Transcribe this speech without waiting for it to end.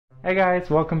Hey guys,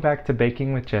 welcome back to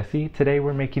Baking with Jesse. Today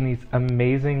we're making these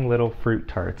amazing little fruit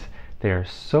tarts. They are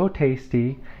so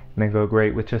tasty and they go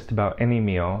great with just about any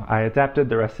meal. I adapted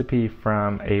the recipe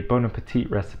from a Bon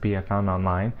Appetit recipe I found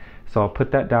online, so I'll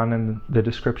put that down in the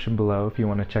description below if you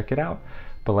want to check it out.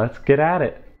 But let's get at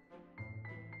it.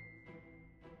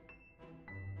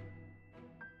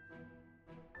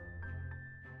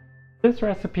 This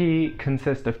recipe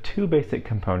consists of two basic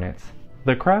components: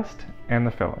 the crust and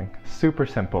the filling. Super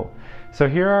simple. So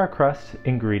here are our crust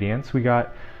ingredients. We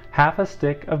got half a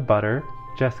stick of butter.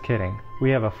 Just kidding. We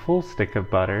have a full stick of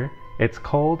butter. It's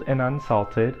cold and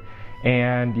unsalted,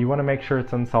 and you want to make sure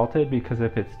it's unsalted because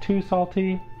if it's too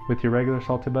salty with your regular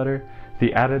salted butter,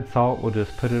 the added salt will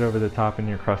just put it over the top and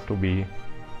your crust will be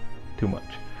too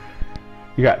much.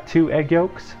 You got 2 egg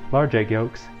yolks, large egg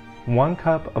yolks, 1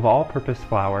 cup of all-purpose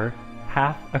flour,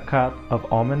 half a cup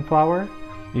of almond flour.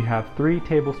 You have 3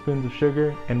 tablespoons of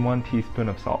sugar and 1 teaspoon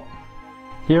of salt.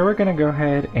 Here we're going to go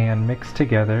ahead and mix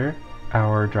together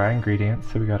our dry ingredients.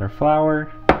 So we got our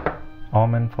flour,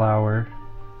 almond flour,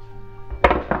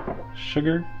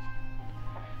 sugar,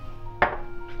 a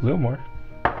little more,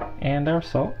 and our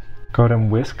salt. Go ahead and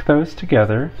whisk those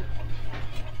together.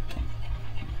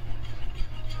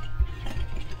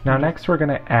 Now next we're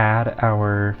going to add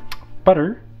our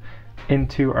butter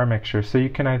into our mixture. So you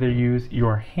can either use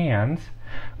your hands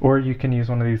or you can use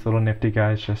one of these little nifty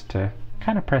guys just to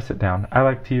kind of press it down. I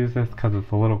like to use this because it's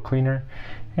a little cleaner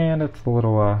and it's a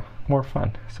little more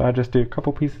fun. So I just do a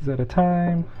couple pieces at a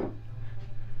time.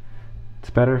 It's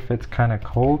better if it's kind of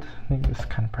cold. You just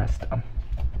kind of press down.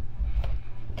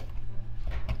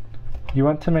 You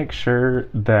want to make sure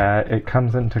that it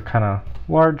comes into kind of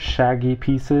large shaggy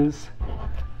pieces,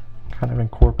 kind of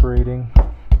incorporating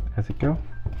as it goes.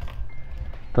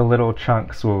 The little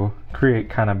chunks will create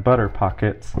kind of butter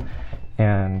pockets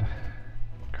and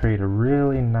create a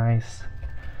really nice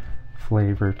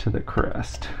flavor to the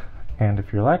crust. And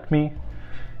if you're like me,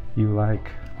 you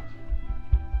like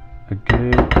a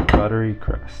good buttery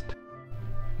crust.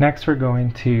 Next we're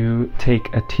going to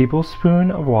take a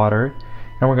tablespoon of water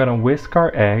and we're going to whisk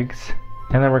our eggs,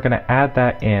 and then we're going to add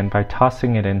that in by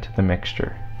tossing it into the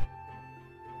mixture.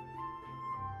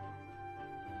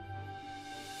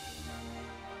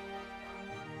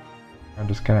 I'm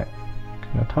just gonna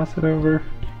toss it over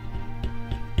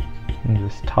and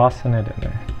just tossing it in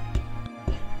there.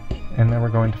 And then we're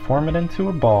going to form it into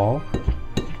a ball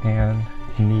and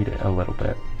knead it a little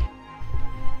bit.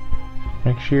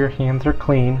 Make sure your hands are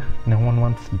clean. No one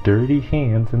wants dirty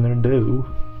hands in their dough.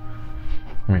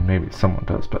 I mean, maybe someone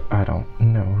does, but I don't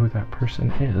know who that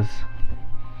person is.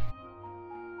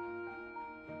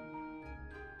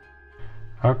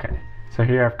 Okay, so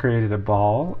here I've created a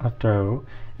ball of dough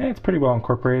and it's pretty well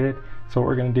incorporated. So what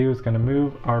we're going to do is going to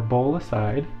move our bowl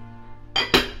aside.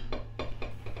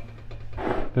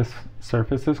 This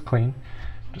surface is clean.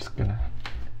 I'm just going to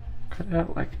cut it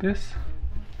out like this.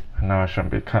 I know I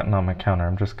shouldn't be cutting on my counter.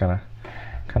 I'm just going to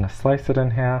kind of slice it in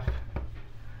half.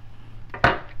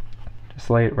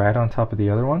 Just lay it right on top of the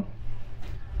other one.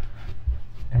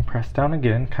 And press down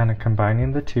again, kind of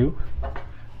combining the two. I'm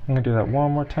going to do that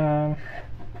one more time.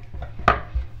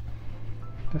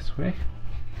 This way.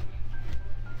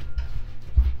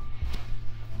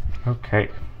 Okay,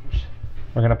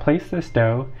 we're going to place this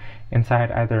dough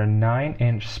inside either a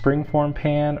 9-inch springform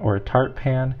pan or a tart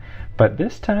pan, but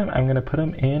this time I'm going to put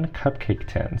them in cupcake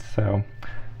tins, so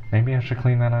maybe I should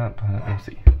clean that up. We'll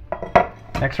see.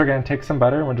 Next we're going to take some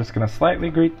butter and we're just going to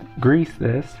slightly grease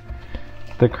this.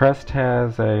 The crust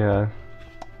has a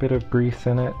bit of grease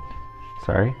in it.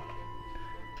 Sorry.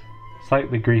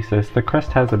 Slightly grease this. The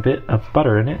crust has a bit of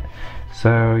butter in it,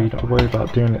 so you don't have to worry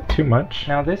about doing it too much.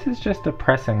 Now this is just a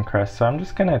press-in crust, so I'm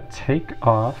just going to take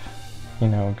off,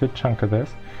 a good chunk of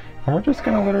this, and we're just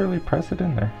going to literally press it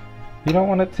in there. You don't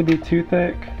want it to be too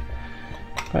thick,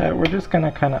 but we're just going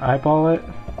to kind of eyeball it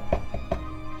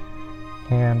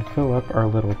and fill up our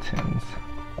little tins.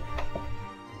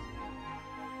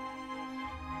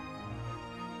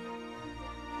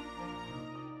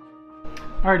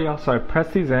 Alrighty, also I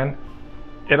pressed these in.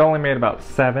 It only made about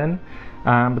 7,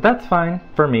 but that's fine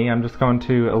for me. I'm just going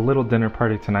to a little dinner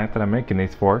party tonight that I'm making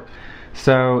these for.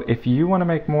 So if you want to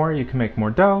make more, you can make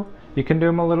more dough. You can do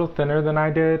them a little thinner than I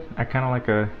did. I kind of like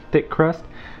a thick crust.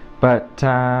 But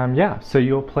yeah, so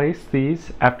you'll place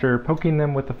these after poking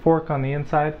them with a fork on the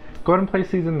inside. Go ahead and place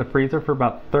these in the freezer for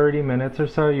about 30 minutes or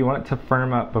so. You want it to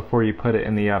firm up before you put it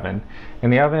in the oven.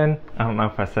 In the oven, I don't know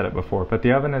if I said it before, but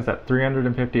the oven is at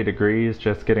 350 degrees,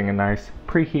 just getting a nice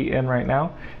preheat in right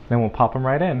now. Then we'll pop them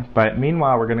right in. But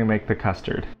meanwhile, we're going to make the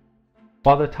custard.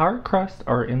 While the tart crusts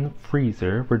are in the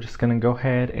freezer, we're just going to go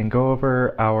ahead and go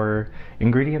over our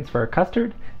ingredients for our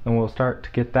custard, and we'll start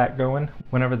to get that going.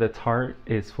 Whenever the tart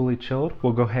is fully chilled,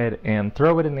 we'll go ahead and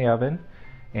throw it in the oven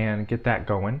and get that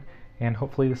going. And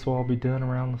hopefully this will all be done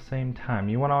around the same time.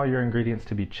 You want all your ingredients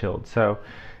to be chilled. So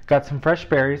got some fresh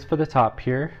berries for the top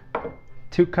here,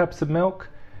 2 cups of milk,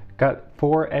 got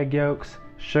 4 egg yolks,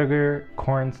 sugar,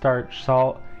 cornstarch,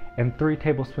 salt, and 3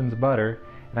 tablespoons of butter.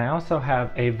 And I also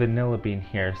have a vanilla bean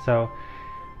here. So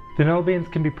vanilla beans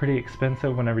can be pretty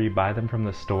expensive whenever you buy them from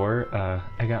the store.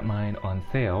 I got mine on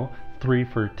sale, 3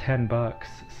 for 10 bucks.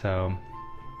 So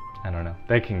I don't know,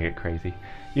 they can get crazy.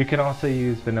 You can also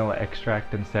use vanilla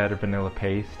extract instead, or vanilla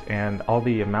paste, and all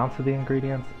the amounts of the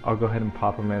ingredients, I'll go ahead and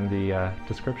pop them in the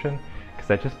description,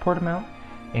 because I just poured them out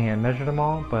and measured them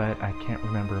all, but I can't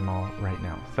remember them all right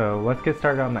now. So let's get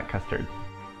started on that custard.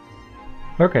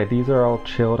 Okay, these are all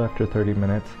chilled after 30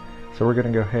 minutes, so we're going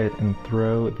to go ahead and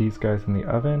throw these guys in the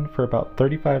oven for about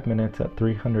 35 minutes at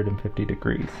 350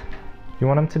 degrees. You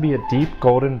want them to be a deep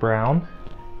golden brown,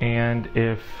 and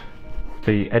if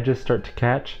the edges start to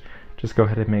catch, just go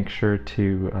ahead and make sure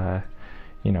to,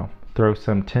 throw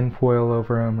some tin foil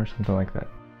over them or something like that.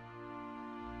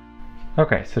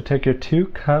 Okay, so take your 2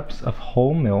 cups of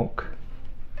whole milk,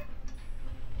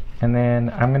 and then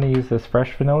I'm going to use this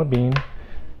fresh vanilla bean.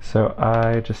 So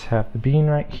I just have the bean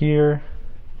right here.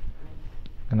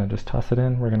 I'm gonna just toss it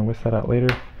in. We're gonna whisk that out later.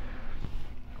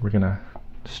 We're gonna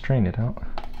strain it out.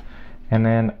 And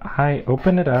then I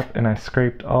opened it up and I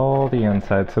scraped all the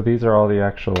inside. So these are all the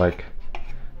actual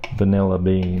vanilla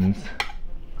beans.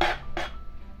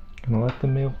 Gonna let the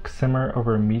milk simmer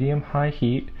over medium-high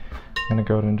heat. I'm gonna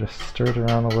go ahead and just stir it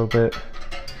around a little bit.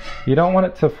 You don't want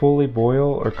it to fully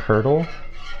boil or curdle,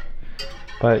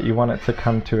 but you want it to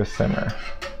come to a simmer.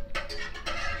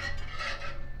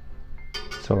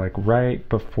 So right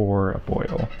before a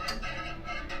boil.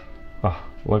 Oh,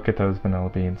 look at those vanilla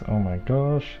beans. Oh my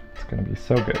gosh, it's gonna be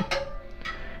so good.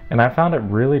 And I found it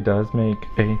really does make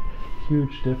a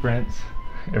huge difference.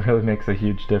 It really makes a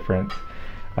huge difference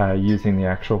using the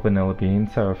actual vanilla bean.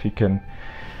 So if you can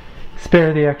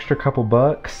spare the extra couple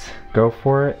bucks, go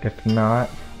for it. If not,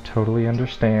 totally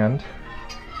understand.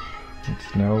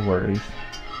 It's no worries.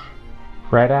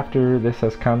 Right after this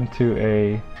has come to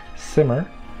a simmer,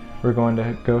 we're going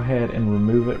to go ahead and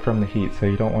remove it from the heat, so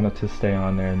you don't want it to stay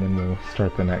on there, and then we'll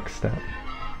start the next step.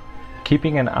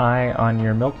 Keeping an eye on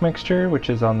your milk mixture, which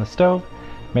is on the stove,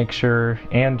 make sure,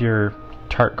 and your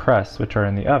tart crusts, which are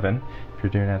in the oven. If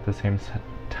you're doing it at the same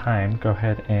time, go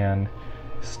ahead and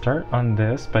start on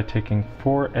this by taking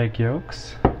 4 egg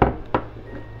yolks.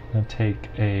 Then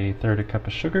take a 1/3 cup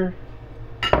of sugar,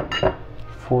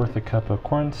 1/4 cup of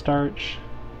cornstarch,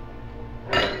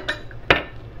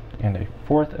 and a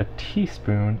 1/4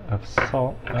 teaspoon of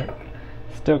salt. Oh,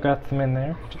 still got some in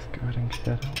there. Just go ahead and get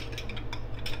that out.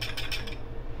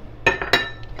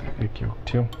 The egg yolk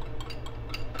too.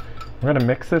 We're going to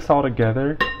mix this all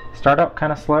together. Start out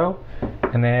kind of slow,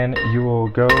 and then you will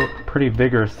go pretty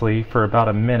vigorously for about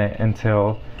a minute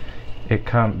until it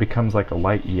becomes like a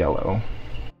light yellow.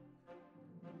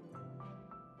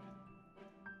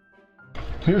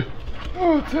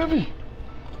 Oh, it's heavy.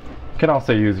 You can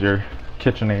also use your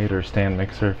KitchenAid or stand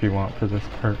mixer if you want for this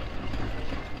part.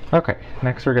 Okay,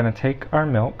 next we're going to take our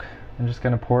milk. I'm just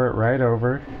going to pour it right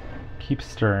over. Keep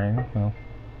stirring. Well,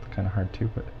 it's kind of hard to,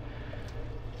 but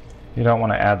you don't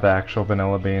want to add the actual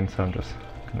vanilla bean, so I'm just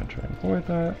going to try and avoid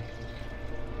that.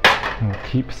 And we'll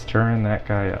keep stirring that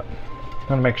guy up. I'm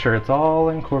going to make sure it's all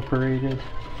incorporated.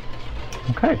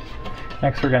 Okay,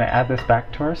 next we're going to add this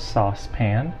back to our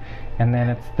saucepan, and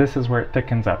then this is where it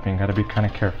thickens up. You got to be kind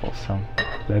of careful, so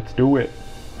let's do it.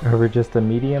 Over just a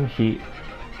medium heat,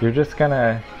 you're just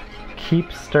gonna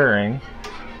keep stirring,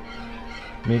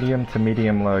 medium to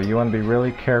medium low. You want to be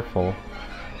really careful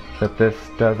that this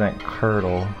doesn't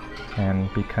curdle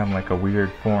and become like a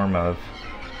weird form of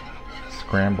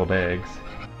scrambled eggs.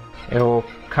 It'll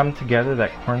come together,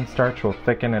 that cornstarch will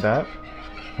thicken it up,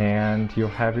 and you'll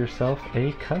have yourself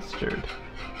a custard.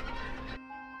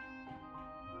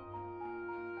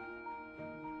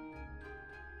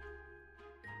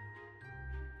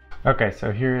 Okay,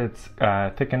 so here it's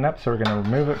thickened up, so we're going to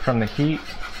remove it from the heat.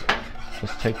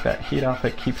 Just take that heat off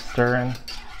it, keep stirring.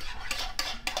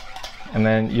 And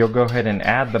then you'll go ahead and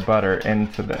add the butter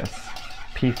into this,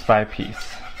 piece by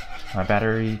piece. My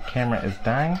battery camera is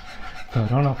dying, so I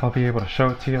don't know if I'll be able to show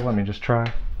it to you. Let me just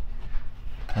try.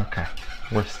 Okay,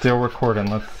 we're still recording,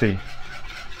 let's see.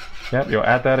 Yep, you'll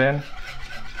add that in.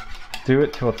 Do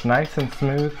it till it's nice and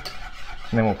smooth,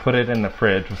 and then we'll put it in the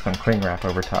fridge with some cling wrap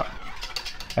over top.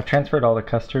 I've transferred all the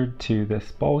custard to this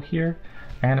bowl here.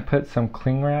 I'm gonna put some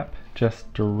cling wrap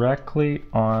just directly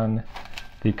on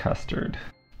the custard.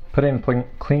 Putting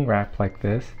cling wrap like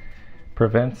this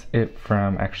prevents it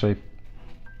from actually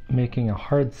making a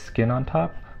hard skin on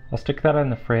top. I'll stick that in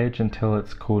the fridge until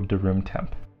it's cooled to room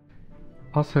temp.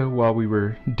 Also, while we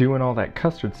were doing all that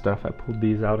custard stuff, I pulled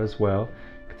these out as well.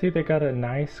 You can see they got a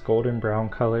nice golden brown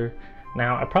color.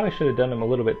 Now, I probably should have done them a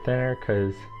little bit thinner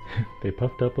because they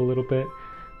puffed up a little bit,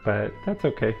 but that's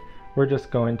okay. We're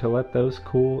just going to let those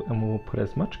cool, and we'll put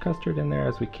as much custard in there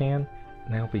as we can,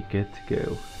 and they'll be good to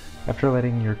go. After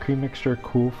letting your cream mixture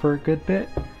cool for a good bit,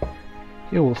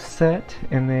 it will set,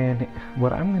 and then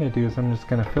what I'm going to do is I'm just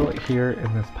going to fill it here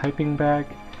in this piping bag.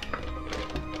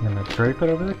 I'm going to drape it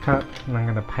over the cup, and I'm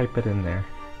going to pipe it in there.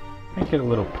 Make it a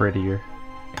little prettier,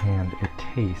 and it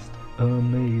tastes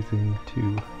amazing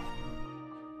too.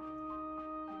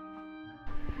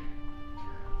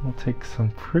 We'll take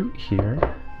some fruit here,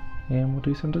 and we'll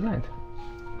do some designs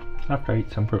after I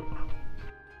eat some fruit.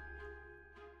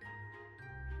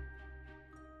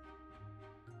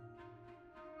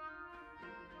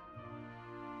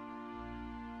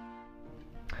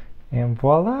 And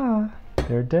voila,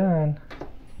 they're done.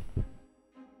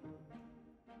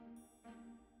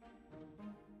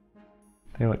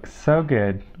 They look so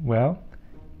good. Well,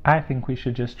 I think we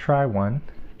should just try one.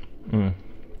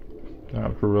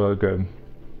 That's really good.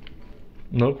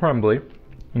 No crumbly.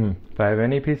 If I have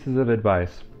any pieces of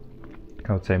advice,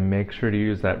 I would say make sure to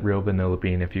use that real vanilla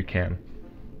bean if you can.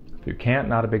 If you can't,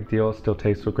 not a big deal. It still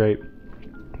tastes so great.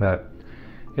 But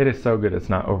it is so good. It's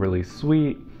not overly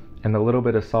sweet. And the little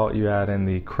bit of salt you add in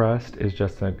the crust is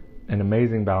just an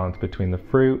amazing balance between the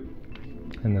fruit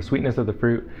and the sweetness of the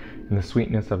fruit and the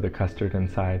sweetness of the custard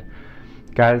inside.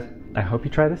 Guys, I hope you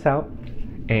try this out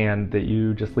and that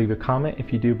you just leave a comment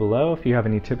if you do below if you have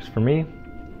any tips for me.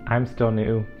 I'm still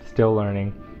new, still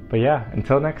learning. But yeah,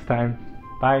 until next time,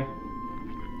 bye.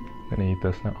 I'm gonna eat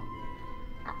this now.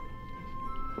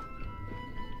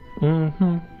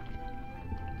 Mm.